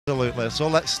Absolutely. So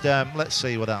let's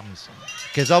see what happens.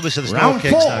 Because obviously there's no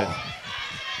kicks now.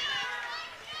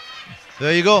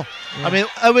 There you go. Yeah. I mean,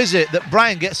 how is it that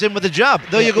Bryan gets in with the jab?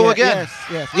 There you go again.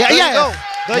 Yes. Yeah, there you go.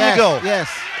 There you go. Yes.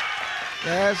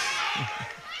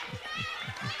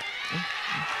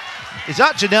 He's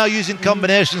actually now using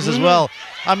combinations as well.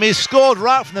 I mean, he scored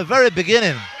right from the very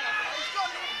beginning.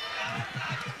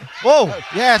 Whoa.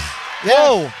 Yes.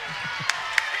 Whoa.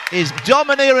 He's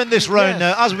domineering this round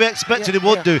now, as we expected he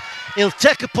would do. He'll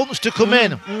take a punch to come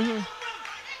in.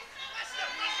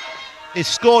 He's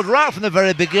scored right from the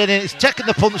very beginning. He's taking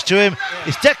the punch to him.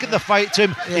 He's taking the fight to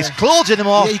him. He's closing him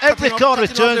off. Every corner he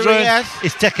turns around,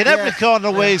 he's taking every corner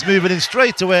away. He's moving in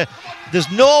straight away.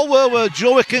 There's nowhere where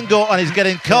Joey can go, and he's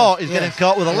getting caught. He's getting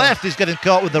caught with the left. He's getting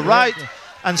caught with the right.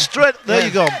 And straight, there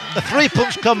you go. The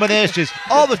three-punch combinations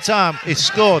all the time. He's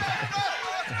scored.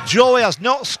 Joey has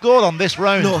not scored on this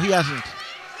round. No, he hasn't.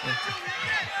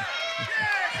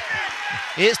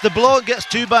 He hits the blow and gets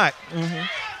two back.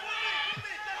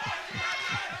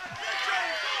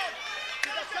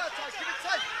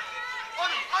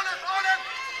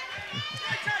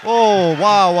 Oh,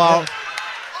 wow.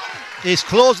 He's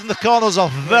closing the corners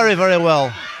off very, very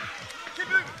well.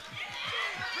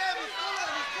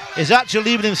 He's actually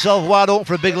leaving himself wide open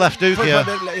for a big left hook here.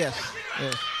 Yes.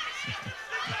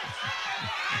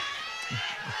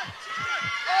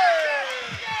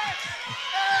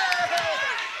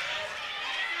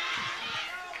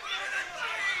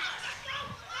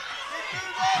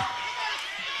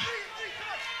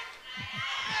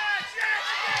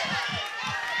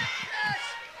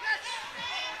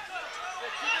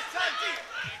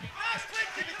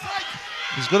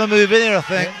 He's going to move in here, I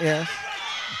think. Yes.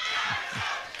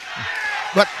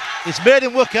 But it's made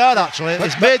him work hard, actually.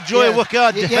 It's made Joey work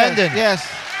hard defending. Yes.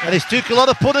 And he's took a lot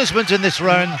of punishment in this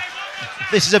round.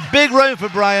 This is a big round for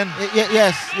Bryan.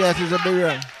 Yes, it's a big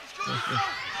round.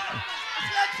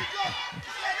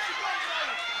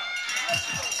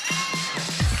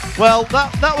 Well,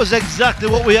 that was exactly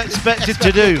what we expected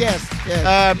to do.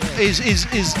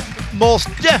 He's most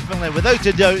definitely, without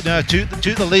a doubt, now took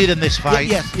the lead in this fight.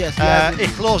 He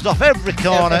closed off every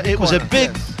corner. It was a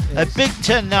big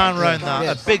 10-9 round.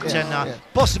 A big 10-9,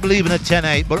 possibly even a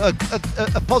 10-8, but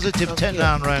a positive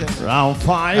 10-9 round. Round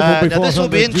 5. Now this will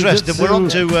be interesting. We're on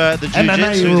to the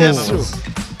Jiu-Jitsu.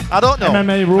 I don't know.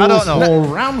 MMA rules for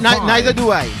round 5. Neither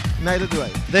do I.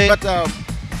 But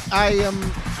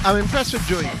I'm impressed with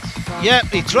Joey. Yeah,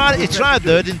 he tried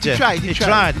there, didn't he? He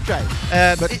tried.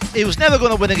 But he was never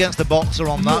going to win against the boxer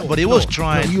on that, but he was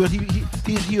trying.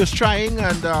 He was trying,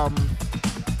 and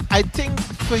I think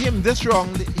for him this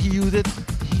round he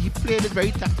played it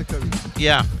very tactically.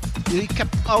 Yeah. He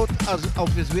kept out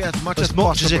of his way as much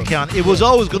as he can. It was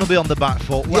always going to be on the back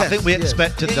foot. Well, I think we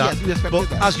expected that.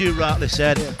 But as you rightly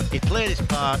said, he played his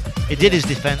part, he did his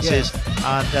defences,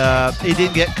 and he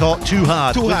didn't get caught too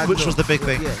hard, which was the big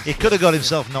thing. He could have got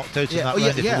himself knocked out in that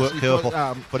round if he weren't careful,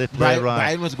 but he played right.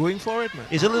 Bryan was going for it, man.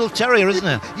 He's a little terrier, isn't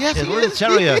he? Yes, he's a little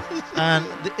terrier, and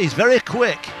he's very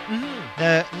quick.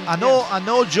 I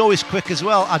know Joey's quick as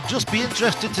well. I'd just be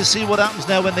interested to see what happens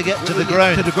now when they get to the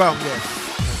ground.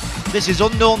 This is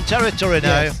unknown territory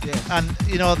now, and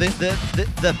you know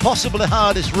the possibly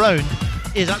hardest round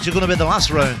is actually going to be the last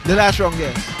round. The last round,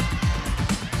 yes.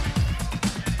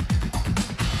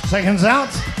 Seconds out.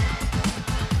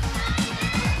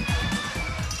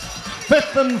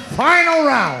 5th and final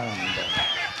round.